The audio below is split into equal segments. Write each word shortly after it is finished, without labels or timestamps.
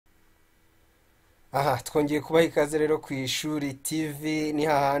Aha twongeye kubaha ikaze rero ku ishuri TV, ni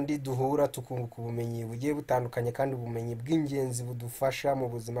hahandi duhura tukunguka ubumenyi bugiye butandukanye kandi ubumenyi bw'ingenzi budufasha mu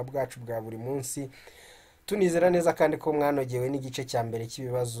buzima bwacu bwa buri munsi. Tunizera neza kandi ko mwanogewe n'igice cya mbere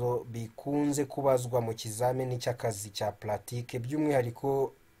cy'ibibazo bikunze kubazwa mu kizamini cy'akazi cya pratique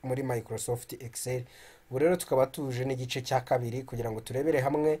by'umwihariko muri Microsoft Excel. Ubu rero tukaba tuje n'igice cya kabiri kugira ngo turebere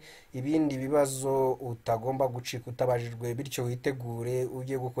hamwe ibindi bibazo utagomba gucika utabajijwe, bityo witegure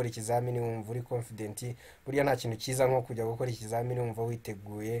ujye gukora ikizamini wumva uri confident. Buriya nta kintu cyiza nko kujya gukora ikizamini wumva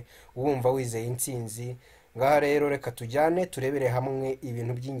witeguye, wumva wizeye intsinzi. Ngaha rero reka tujyane turebere hamwe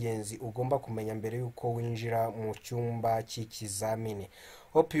ibintu by'ingenzi ugomba kumenya mbere yuko winjira mu cyumba cy'ikizamini.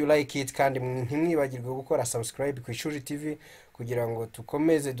 Hope you like it, kandi ntimwibagirwe gukora subscribe ku ishuri TV kugira ngo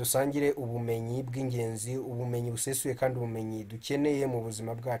tukomeze dusangire ubumenyi bw'ingenzi, ubumenyi busesuye kandi ubumenyi dukeneye mu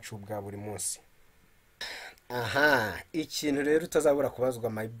buzima bwacu bwa buri munsi. Aha, ikintu rero utazabura kubazwa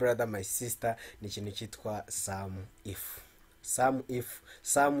my brother my sister ni ikintu cyitwa sum if.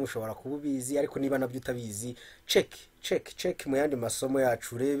 Sum ushobora kuba ubizi, ariko niba nabyo utabizi check mu yandi masomo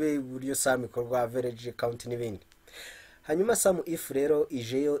yacu, urebe uburyo sum ikorwa, average, count n'ibindi. Hanyuma sum if rero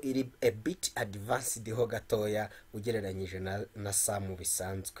ijeyo iri a bit advanced ho gatoya ugereranyije na sum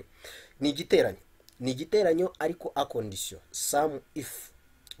bisanzwe. Ni igiteranyo ariko a condition. Sum if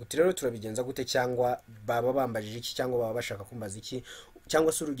uti rero turabigenza gute, cyangwa baba bambajije iki, cyangwa baba bashaka kumbaza iki,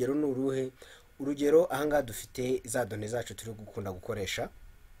 cyangwa se urugero ni uruhe? Urugero ahangaha dufite za done zacu turi gukunda gukoresha.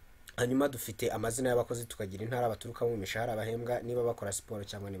 Hanyuma dufite amazina y'abakozi, tukagira intara baturuka mu mishahara bahembwa, niba bakora siporo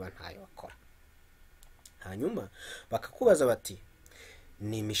cyangwa niba ntayo bakora. Hanyuma bakakubaza bati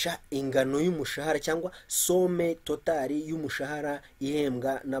ni ingano y'umushahara cyangwa some totali y'umushahara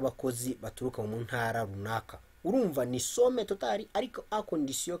ihembwa n'abakozi baturuka mu ntara runaka. Urumva ni some totali ariko a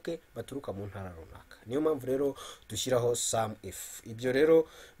condition ke baturuka mu ntara runaka. Niyo mpamvu rero dushyiraho sum if. Ibyo rero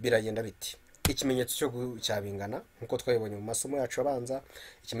biragenda biti: ikimenyetso cyo cyabingana nkuko twabibonye mu masomo yacu abanza.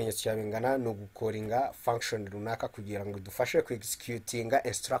 Ikimenyetso cyabingana no gukoringa function runaka kugira ngo dufashe ku executinga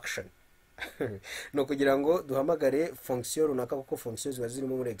instruction. No kugira ngo duhamagare fonction runaka, kuko fonction ziba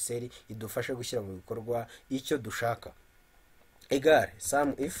zirimo muri Excel idufashe gushyira mu bikorwa icyo dushaka. Egal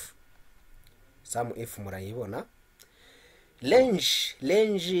sum if murayibona.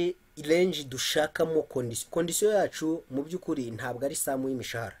 Range dushakamo condition yacu mu by'ukuri ntabwo ari sum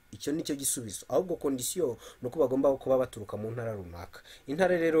y'imishahara, icyo nicyo gisubizo, ahubwo condition nuko bagomba kuba baturuka mu ntara runaka.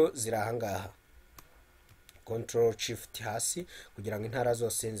 Intara rero ziri ahangaha, control shift hasi kugira ngo intara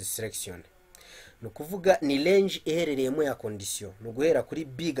zose selection. No kuvuga ni range iherereyemo ya condition, no guhera kuri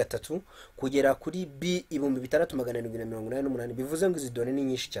B3 kugera kuri B6788. Bivuze ngo izi done ni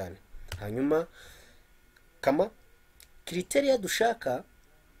nyinshi cyane. Hanyuma kama criteria dushaka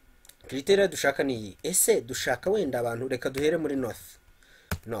ni iyi. Ese dushaka wenda abantu, reka duhere muri north.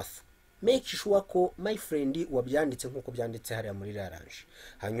 Make sure ko my friend wabyanditse nkuko byanditse hariya muri range.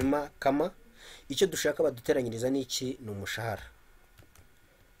 Hanyuma kama icyo dushaka baduteranyiriza ni iki? Ni umushahara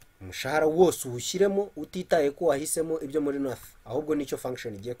wose ushyiremo utitaye ko wahisemo ibyo muri north, ahubwo nicyo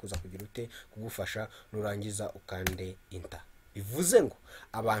function igiye kuza kugira ute kugufasha nurangiza ukande enter. Bivuze ngo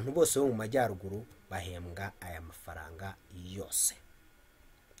abantu bose bo mu majyaruguru bahembwa aya mafaranga yose.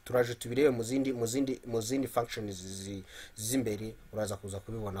 Turaje tubirebe mu zindi functions z'imbere, uraza kuza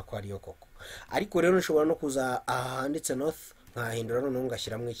kubibona ko ariyo koko. Ariko rero nshobora no kuza ahanditse north nkahindura noneho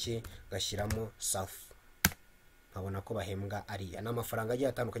ngashyiramo iki, ngashyiramo south, nkabona ko bahembwa ariya n'amafaranga agiye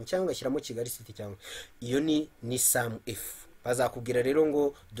atandukanye, cyangwa ngashyiramo Kigali City, cyangwa iyo ni sum if. Bazakubwira rero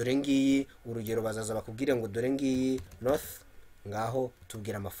ngo dore ngiyi, urugero bazaza bakubwire ngo dore ngiyi north, ngaho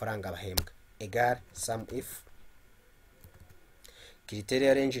tubwira amafaranga bahembwa. Egal sum if.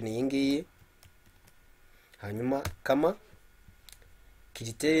 Criteria range ni yingiyi. Hanyuma kama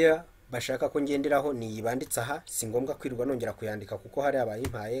criteria bashaka ko ngenderaho ni yibanditse aha, si ngombwa kwirirwa nongera kuyandika kuko hari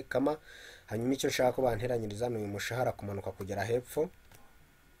abayimpaye kama. Hanyuma icyo nshaka ko banteranyiriza ni uyu mushahara kumanuka kugera hepfo.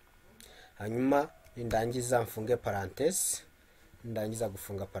 Hanyuma ndangiza mfunge parenthèse, ndangiza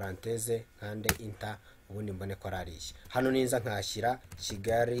gufunga parenthèse nkande enter, ubundi mbone ko arariye. Hano ninza nkashyira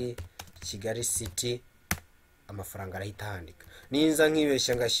Kigali City, amafaranga arahita handika. Ninza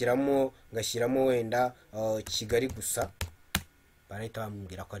nkibeshya ngashyiramo wenda Kigali gusa, barahita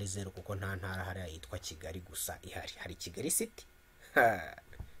bambwira ko ari 0 kuko nta ntara hariya yitwa Kigali gusa ihari, hari Kigali City.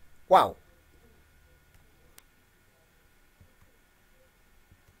 Wow.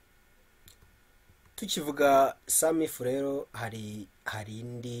 Tukivuga sum if rero hari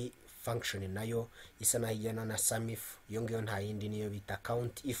indi function nayo isa nahijyana na sum if. Iyo ngiyo nta yindi niyo bita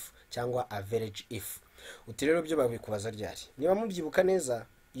count if cyangwa average if. Uti rero byo babikubaza ryari? Niba mubyibuka neza,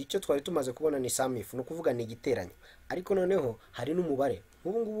 icyo twari tumaze kubona ni sum if, no kuvuga ni igiteranyo, ariko noneho hari n'umubare.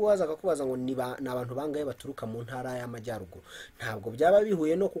 ubu ngubu waza akakubaza ngo ni abantu bangahe baturuka mu ntara y'amajyaruguru, ntabwo byaba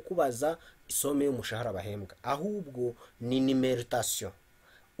bihuye no kukubaza isome y'umushahara bahembwa, ahubwo ni numerotation,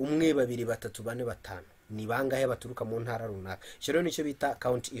 1 2 3 4 5, ni bangahe baturuka mu ntara runaka. Icyo rero nicyo bita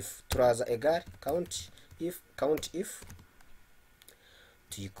count if. Turaza egal count if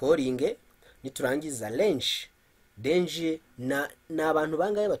tuyikoringe, niturangiza range na abantu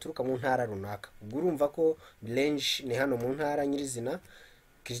bangahe baturuka mu ntara runaka. Ubwo urumva ko range ni hano mu ntara nyirizina.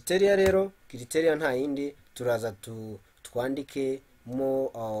 Criteria rero, criteria nta yindi, turaza twandike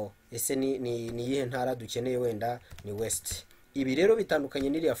mo ese ni yihe ntara dukeneye, wenda ni west. Ibi rero bitandukanye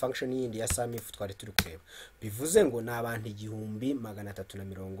n'iriya function yindi ya sum if twari turi kureba, bivuze ngo ni abantu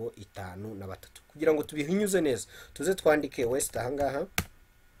 1353 kugira ngo tubihinyuze neza. Tuze twandike west ahangaha,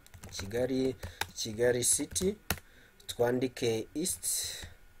 Kigali city, twandike east,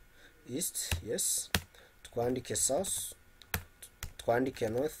 yes, twandike south, twandike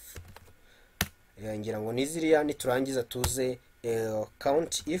north, ngira ngo niziriya. Niturangiza tuze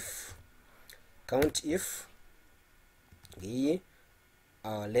count if ngiyi,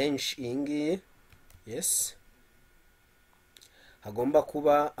 range ingiyi, yes, hagomba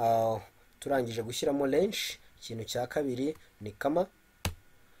kuba turangije gushyiramo range. Ikintu cya kabiri ni kama,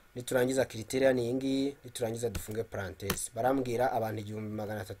 niturangiza criteria ni ingiyi, niturangiza dufunge parenthèse. Barambwira abantu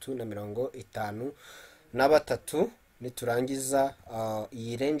 1353. Niturangiza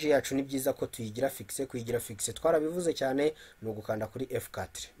iyi range yacu ni byiza ko tuyigira fixe. Kuyigira fixe twarabivuze cyane, ni ugukanda kuri F4.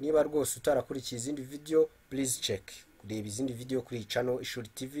 Niba rwose utarakurikiye izindi video, please check kureba izindi video kuri channel ISHURI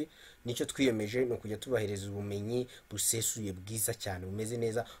TV. Nicyo twiyemeje no kujya tubahereza ubumenyi busesuye bwiza cyane bumeze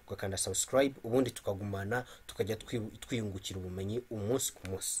neza, ugakanda subscribe, ubundi tukagumana tukajya twiyungukira ubumenyi umunsi ku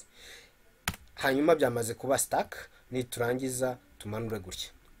munsi. Hanyuma byamaze kuba stack, niturangiza tumanure gutya.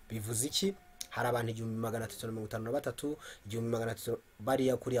 Bivuze iki? Hari abantu 1353, 1300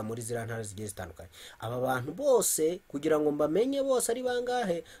 bariya kuriya muri zira ntara zigiye zitandukanye. Aba bantu bose kugira ngo mbamenye bose ari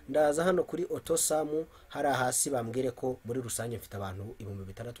bangahe, ndaza hano kuri autosum, hari hasi bambwire ko muri rusange mfite abantu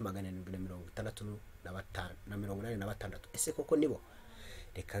 6786. Ese koko nibo?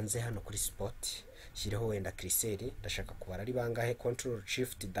 Reka nze hano kuri spot, shyireho wenda criseri, ndashaka kubara ari bangahe, control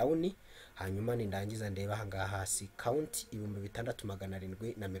shift down, hanyuma nindangiza ndeba ahangaha hasi count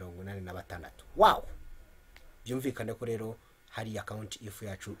 6786. Wow, byumvikane ko rero hari account if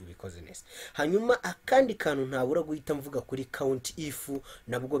yacu ibikoze neza. Hanyuma akandi kantu ntabura guhita mvuga kuri count if,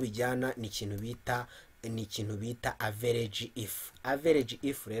 nabwo bijyana ni ikintu bita average if. Average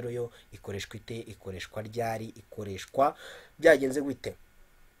if rero yo ikoreshwa ite, ikoreshwa ryari, ikoreshwa byagenze gute?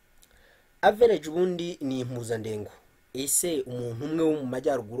 Average ubundi ni impuzandengo. Ese umuntu umwe wo mu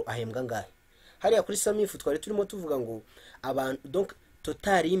majyaruguru ahembwa ngahe? Hariya kuri sum if twari turimo tuvuga ngo abantu, donc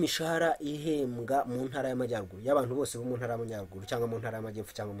total y'imishahara ihembwa mu ntara y'amajyaruguru, y'abantu bose bo mu ntara y'amajyaruguru cyangwa mu ntara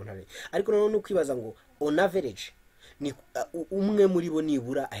y'amajyepfo cyangwa mu ntara. Ariko noneho ukwibaza ngo on average ni umwe muri bo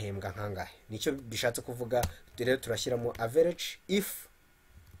nibura ahembwa nkangahe. Nicyo bishatse kuvuga. Rero turashyiramo average if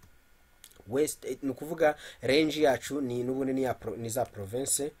west, ni ukuvuga range yacu ni n'ubundi ni za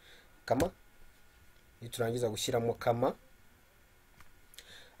province, kama niturangiza gushyiramo kama,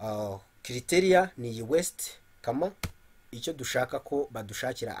 criteria ni west, kama icyo dushaka ko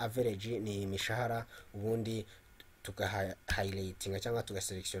badushakira average ni imishahara, ubundi tuga highlightinga cyangwa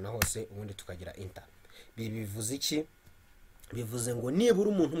tugaselectiona hose, ubundi tukagira enter. Bivuze iki? Bivuze ngo nibura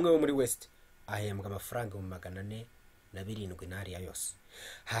umuntu umwe wo muri west ahembwa amafaranga 407 n'ariya yose.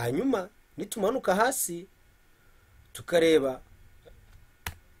 Hanyuma nitumanuka hasi tukareba,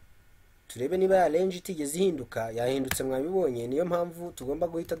 turebe niba ya range itigeze ihinduka. Yahindutse, mwabibonye, niyo mpamvu tugomba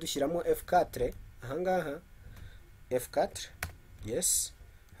guhita dushyiramo F4 ahangaha, F4, yes,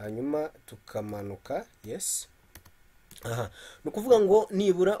 hanyuma tukamanuka, yes. Nukuvuga ngo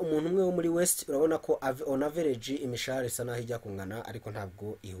nibura umuntu umwe wo muri west, urabona ko on average imishahara isa naho ijya kungana, ariko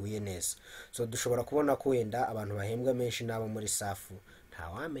ntabwo ihuye neza. So dushobora kubona ko wenda abantu bahembwa menshi nabo muri safu,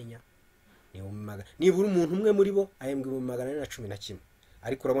 ntawamenya. Nibura umuntu umwe muri bo ahembwa 411,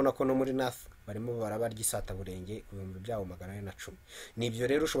 ariko urabona ko no muri north barimo barabarya isata burenge ku bihumbi byabo 410. Nibyo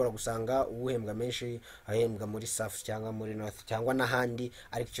rero ushobora gusanga uwuhembwa menshi ahembwa muri south cyangwa muri north cyangwa n'ahandi,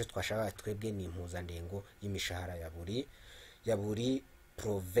 ariko icyo twashaka twebwe ni impuzandengo y'imishahara ya buri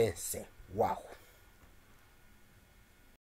province. Wow.